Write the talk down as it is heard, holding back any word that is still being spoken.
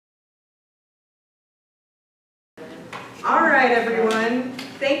All right, everyone.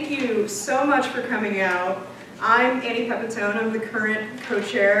 Thank you so much for coming out. I'm Annie Pepitone. I'm the current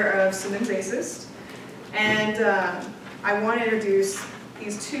co-chair of Simmons ASIS. And I want to introduce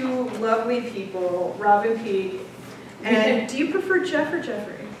these two lovely people, Rob and Pete. And do you prefer Jeff or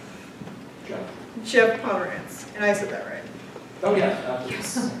Jeffrey? Jeff. Jeff Pomerantz. And I said that right. Oh, yeah.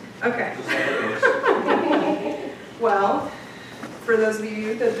 Yes. Okay. Well, for those of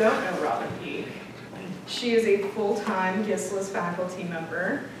you that don't know Rob and Pete, she is a full-time GSLIS faculty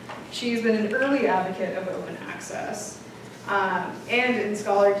member. She's been an early advocate of open access. And in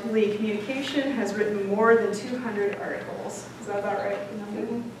scholarly communication has written more than 200 articles. Is that about right?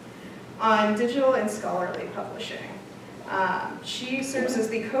 On digital and scholarly publishing. She serves as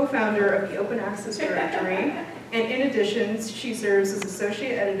the co-founder of the Open Access Directory, and in addition, she serves as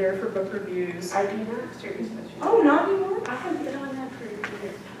associate editor for book reviews. I do not serve as Oh, not anymore? I haven't been on that for years.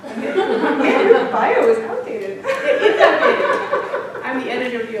 Yeah, your bio is outdated. It's outdated. I'm the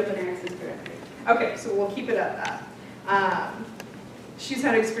editor of the Open Access Directory. Okay, so we'll keep it at that. She's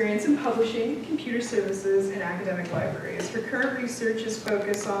had experience in publishing, computer services, and academic libraries. Her current research is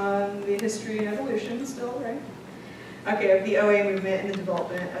focused on the history and evolution still, right? Okay, of the OA movement and the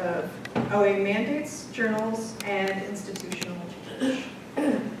development of OA mandates, journals, and institutional change.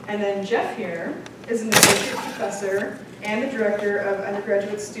 And then Jeff here is an associate professor and the director of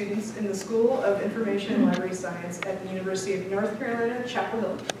undergraduate students in the School of Information and Library Science at the University of North Carolina, Chapel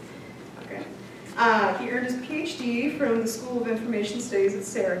Hill. Okay. He earned his PhD from the School of Information Studies at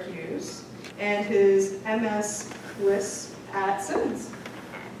Syracuse and his MS GSLIS at Simmons.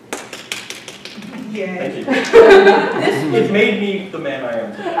 Yay. Thank you. It made me the man I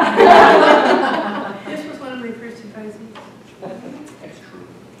am today. This was one of my first advisees. That's true.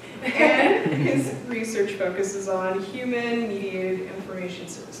 And his research focuses on human-mediated information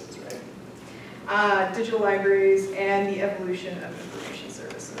services, right? Digital libraries and the evolution of information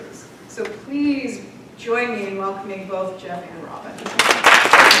services. So please join me in welcoming both Jeff and Robin.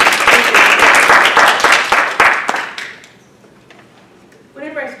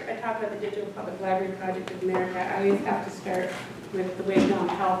 Whenever I talk about the Digital Public Library Project of America, I always have to start with the way John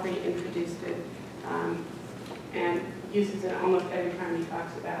Palfrey introduced it, and uses it almost every time he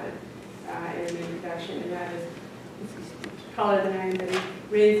talks about it in an introduction, and that is, he's taller than I am, but he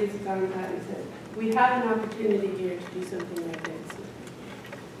raises his arm out and says, "We have an opportunity here to do something like this."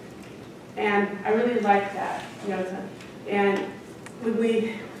 And I really like that. You know, and when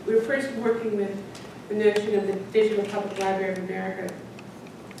we were first working with the notion of the Digital Public Library of America,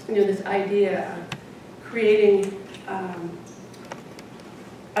 you know, this idea of creating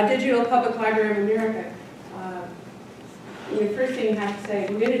a Digital Public Library of America. The first thing you have to say,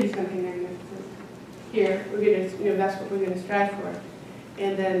 we're going to do something magnificent here. We're going to, you know, that's what we're going to strive for.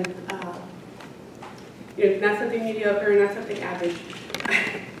 And then, you know, not something mediocre, not something average,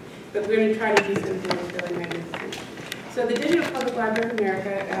 but we're going to try to do something that's really magnificent. So the Digital Public Library of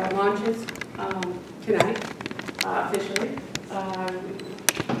America launches tonight, officially.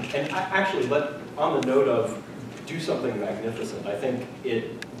 And actually, on the note of do something magnificent, I think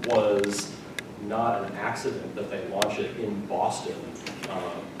it was not an accident that they launched it in Boston.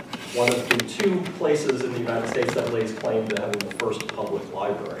 One of the two places in the United States that lays claim to having the first public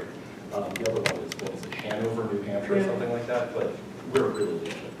library. The other one is, what is it, Hanover, New Hampshire, or something like that, but we're really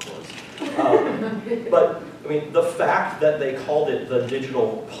in it, of course. But, I mean, the fact that they called it the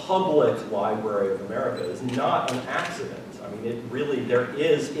Digital Public Library of America is not an accident. I mean, it really, there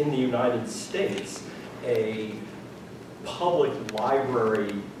is in the United States a public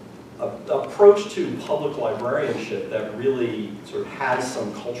library approach to public librarianship that really sort of has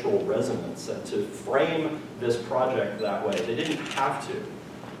some cultural resonance. And to frame this project that way, they didn't have to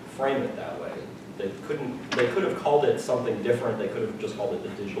frame it that way. They could have called it something different. They could have just called it the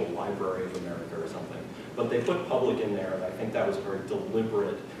Digital Library of America or something. But they put public in there, and I think that was a very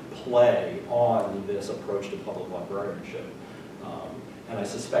deliberate play on this approach to public librarianship. And I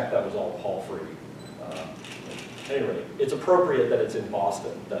suspect that was all Palfrey. Anyway, it's appropriate that it's in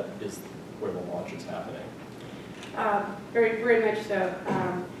Boston. That is where the launch is happening. Very, very much so.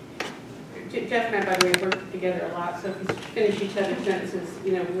 Jeff and I, by the way, work together a lot, so if we finish each other's sentences,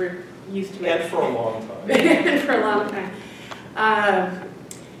 you know, we're used to it. And for a long time. And for a long time.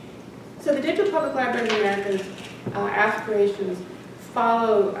 So the Digital Public Library of America's aspirations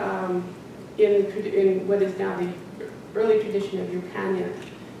follow in what is now the early tradition of Europania,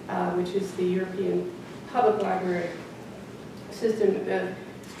 which is the European public library system. The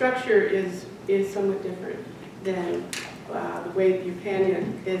structure is somewhat different than the way the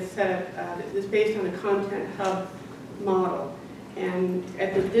Europania is set up. It's based on a content hub model. And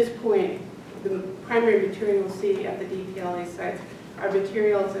at this point, the primary material we'll see at the DPLA sites are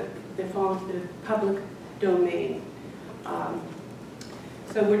materials that fall into the public domain.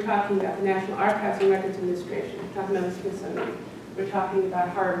 So we're talking about the National Archives and Records Administration, we're talking about the Smithsonian, we're talking about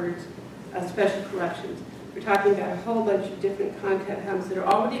Harvard's special collections, we're talking about a whole bunch of different content hubs that are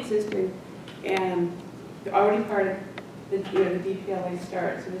already existing and they're already part of the DPLA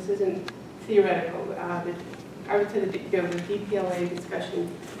start. So this isn't theoretical. I would say the DPLA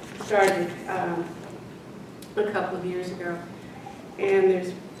discussion started a couple of years ago, and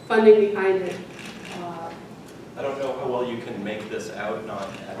there's funding behind it. I don't know how well you can make this out, not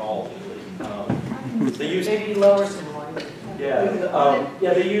at all, really. They used maybe lower some light.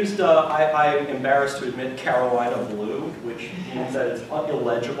 yeah, they used, I'm embarrassed to admit, Carolina Blue, which means that it's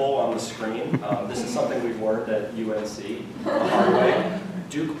illegible on the screen. This is something we've learned at UNC the hard way.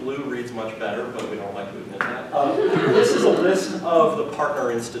 Duke Blue reads much better, but we don't like to admit that. This is a list of the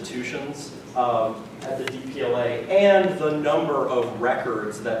partner institutions at the DPLA and the number of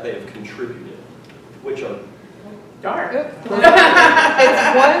records that they have contributed, which are Dark. It's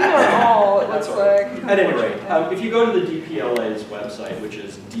one or all, it That's looks all right. like. At any rate, if you go to the DPLA's website, which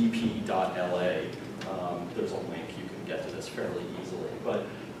is dp.la, there's a link, you can get to this fairly easily. But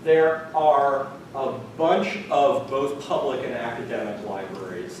there are a bunch of both public and academic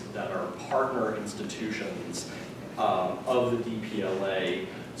libraries that are partner institutions of the DPLA.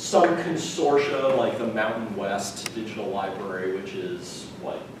 Some consortia, like the Mountain West Digital Library, which is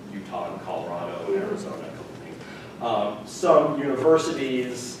what, Utah and Colorado, Arizona, some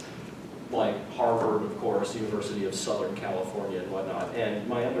universities, like Harvard, of course, University of Southern California and whatnot. And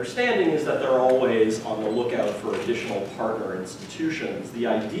my understanding is that they're always on the lookout for additional partner institutions. The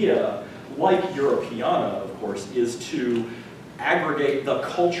idea, like Europeana, of course, is to aggregate the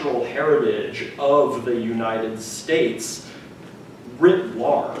cultural heritage of the United States writ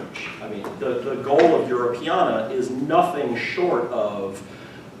large. I mean, the goal of Europeana is nothing short of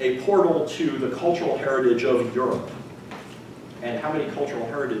a portal to the cultural heritage of Europe. And how many cultural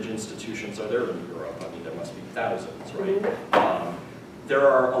heritage institutions are there in Europe? I mean, there must be thousands, right? There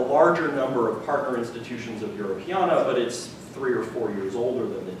are a larger number of partner institutions of Europeana, but it's 3 or 4 years older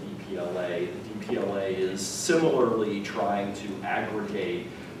than the DPLA. The DPLA is similarly trying to aggregate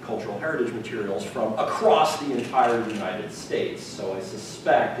cultural heritage materials from across the entire United States. So I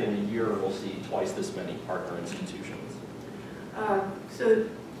suspect in a year we'll see twice this many partner institutions. So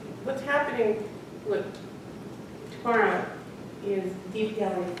what's happening tomorrow is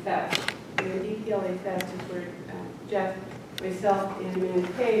DPLA Fest. And the DPLA Fest is where Jeff, myself, and Amanda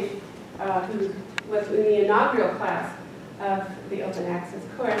Page, who was in the inaugural class of the Open Access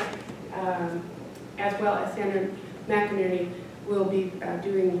course, as well as Sandra McInerney, will be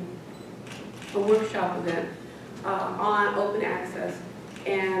doing a workshop event on Open Access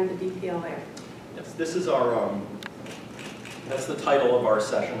and the DPLA. Yes, this is our, that's the title of our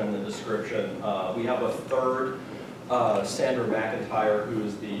session in the description. We have a third, Sandra McIntyre, who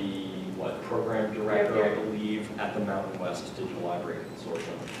is the, program director, I believe, at the Mountain West Digital Library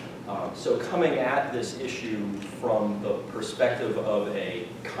Consortium. So coming at this issue from the perspective of a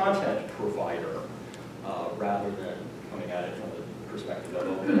content provider, rather than coming at it from the perspective of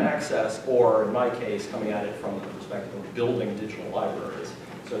open access, or in my case, coming at it from the perspective of building digital libraries.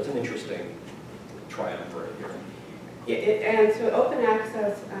 So it's an interesting triumvirate here. Yeah, and so open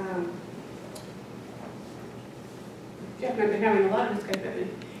access, Jeff and I have been having a lot of discussion about it.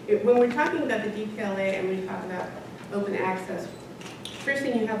 When we're talking about the DPLA and we talk about open access, first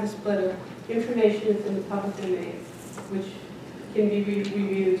thing you have the split of information is in the public domain, which can be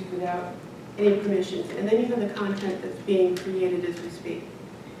reused without any permissions. And then you have the content that's being created as we speak.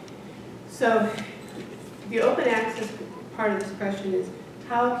 So the open access part of this question is,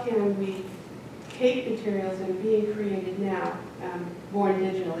 how can we take materials that are being created now, born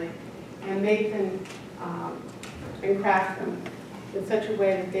digitally, and make them and craft them in such a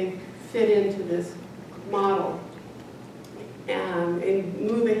way that they fit into this model and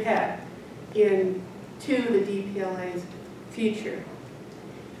move ahead into the DPLA's future.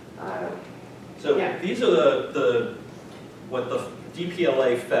 So yeah. These are what the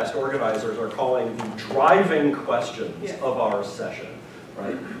DPLA Fest organizers are calling the driving questions Yes. of our session,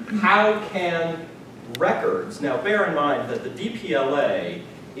 right? How can records, now bear in mind that the DPLA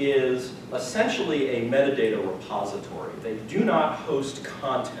is essentially a metadata repository. They do not host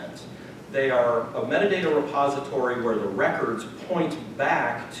content. They are a metadata repository where the records point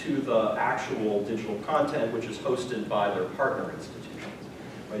back to the actual digital content, which is hosted by their partner institutions.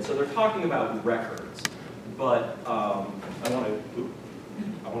 Right? So they're talking about records, but I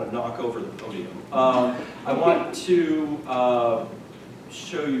want to knock over the podium. I want to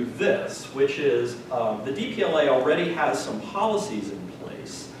show you this, which is the DPLA already has some policies in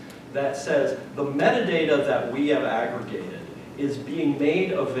place that says the metadata that we have aggregated is being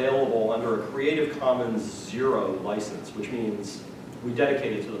made available under a Creative Commons 0 license, which means we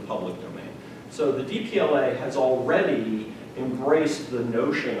dedicate it to the public domain. So the DPLA has already embraced the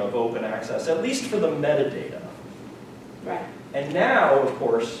notion of open access, at least for the metadata. Right. And now, of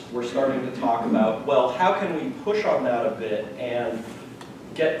course, we're starting to talk about, well, how can we push on that a bit and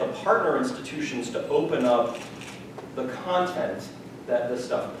get the partner institutions to open up the content that this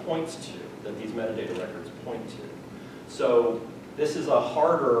stuff points to, that these metadata records point to. So this is a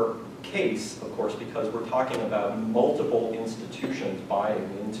harder case, of course, because we're talking about multiple institutions buying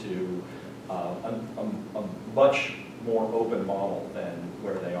into a much more open model than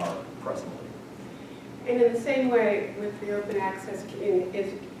where they are presently. And in the same way with the open access community,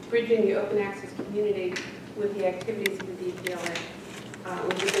 is bridging the open access community with the activities of the DPLA,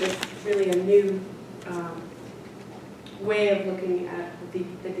 which is really a new way of looking at the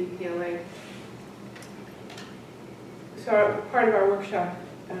DPLA. So part of our workshop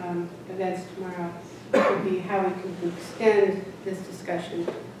events tomorrow will be how we can extend this discussion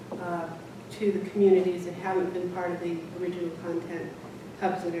to the communities that haven't been part of the original content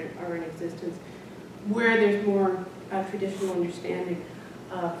hubs that are in existence, where there's more traditional understanding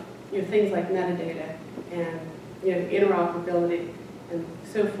of things like metadata and interoperability and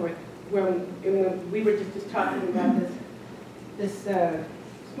so forth. Where we were just talking about this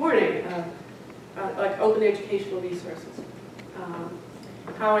morning, like open educational resources.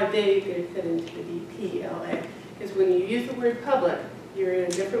 How are they going to fit into the DPLA? Because when you use the word public, you're in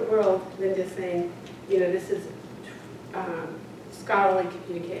a different world than just saying, this is scholarly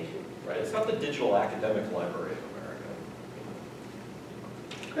communication. Right, it's not the digital academic library of America.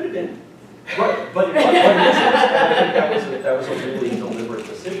 Could have been. Right, but it isn't. I think that was a really deliberate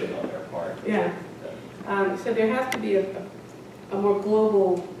decision on their part. Yeah. So there has to be a more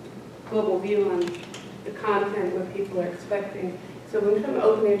global view on the content, what people are expecting. So when we talk about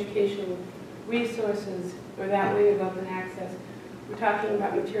open educational resources, or that way of open access, we're talking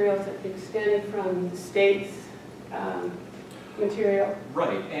about materials that can extend from the state's material.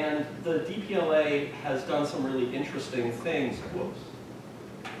 Right, and the DPLA has done some really interesting things.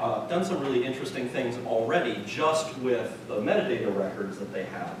 Done some really interesting things already, just with the metadata records that they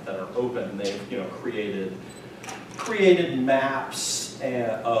have that are open. They've created maps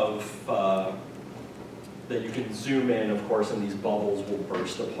of that you can zoom in, of course, and these bubbles will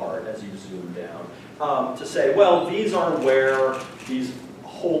burst apart as you zoom down. To say, well, these are where these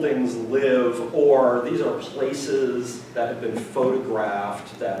holdings live, or these are places that have been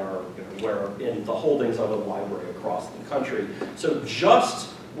photographed that are where in the holdings of a library across the country. So just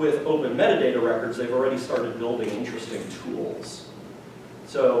with open metadata records, they've already started building interesting tools.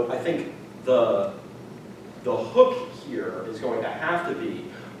 So I think the hook here is going to have to be,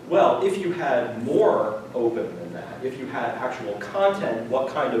 well, if you had more open than that, if you had actual content, what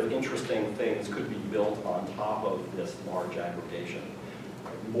kind of interesting things could be built on top of this large aggregation?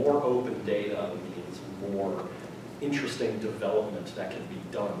 More open data means more interesting development that can be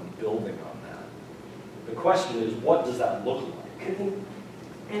done building on that. The question is, what does that look like?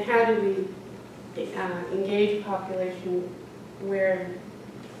 And how do we engage population where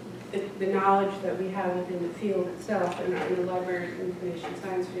the knowledge that we have within the field itself, in the library and information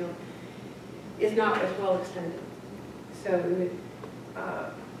science field, is not as well extended. So in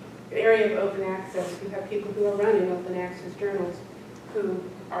the area of open access, we have people who are running open access journals who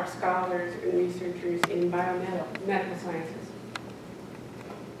are scholars and researchers in medical sciences.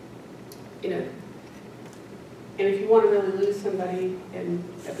 And if you want to really lose somebody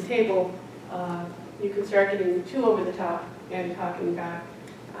at the table, you can start getting too over the top and talking about,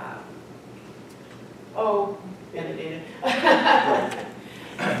 metadata.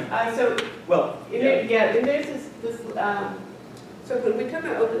 And there's this so when we talk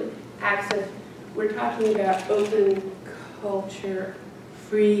about open access, we're talking about open culture,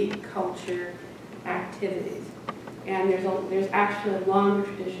 free culture activities. And there's actually a longer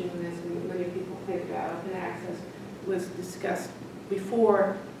tradition of this, and many people think about open access was discussed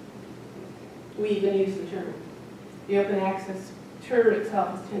before we even used the term. The open access term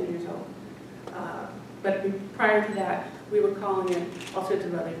itself is 10 years old. But prior to that, we were calling it all sorts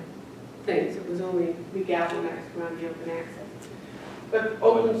of other things. It was only legalized around the open access. But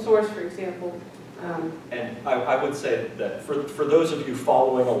open source, for example. And I would say that for those of you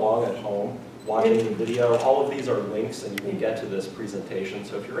following along at home, watching the video, all of these are links and you can get to this presentation.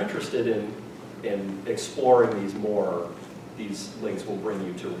 So if you're interested in exploring these more, these links will bring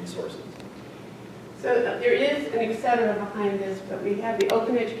you to resources. So there is an et cetera behind this, but we have the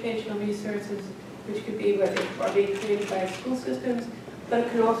open educational resources, which could be what are being created by school systems, but it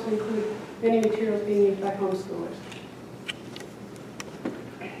can also include many materials being used by homeschoolers.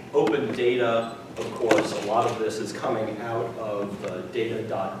 Open data, of course, a lot of this is coming out of the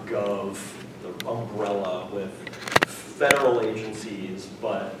data.gov, the umbrella with federal agencies,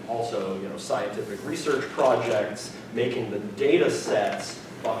 but also, scientific research projects, making the data sets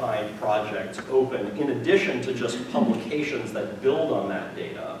behind projects open, in addition to just publications that build on that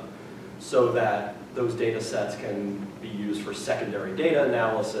data, so that those data sets can be used for secondary data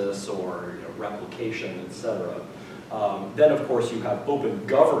analysis or replication, etc. Then, of course, you have open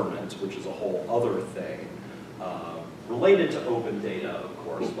government, which is a whole other thing, related to open data, of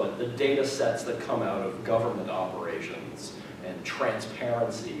course, but the data sets that come out of government operations, and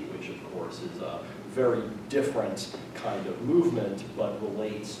transparency, which, of course, is a very different kind of movement, but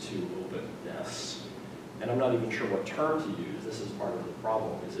relates to openness. And I'm not even sure what term to use. This is part of the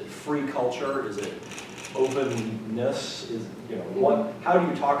problem. Is it free culture? Is it openness? Is, what? How do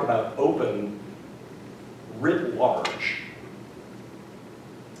you talk about open writ large?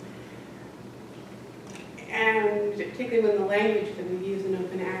 And particularly when the language that we use in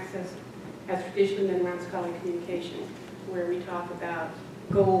open access has traditionally been around scholarly communication, where we talk about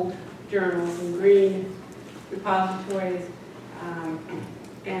gold journals and green repositories,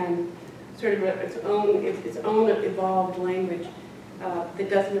 and sort of its own evolved language that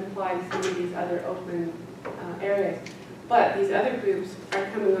doesn't apply to some of these other open areas. But these other groups are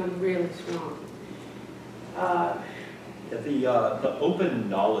coming on really strong. The Open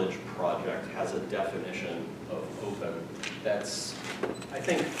Knowledge Project has a definition of open that's, I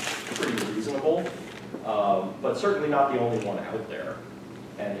think, pretty reasonable, but certainly not the only one out there.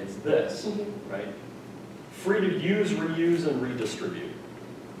 And it's this, right? Free to use, reuse, and redistribute.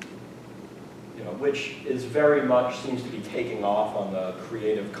 Which is very much seems to be taking off on the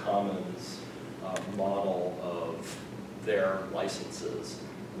Creative Commons model of their licenses,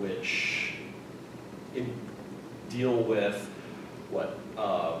 which deal with what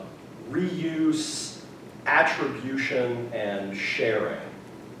reuse, attribution, and sharing.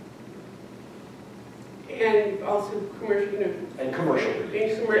 And also commercial, and commercial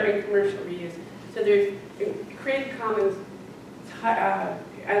reuse. And commercial reuse. So there's Creative Commons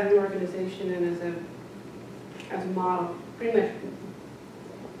as an organization and as a model, pretty much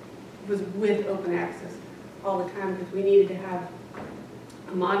was with open access all the time because we needed to have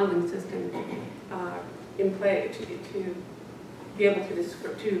a modeling system in play to be able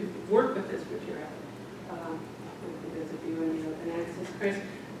to work with this material. For those of you in the open access, of course,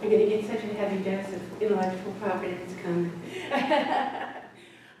 you're going to get such a heavy dose of intellectual property that's coming.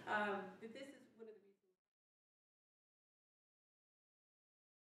 But this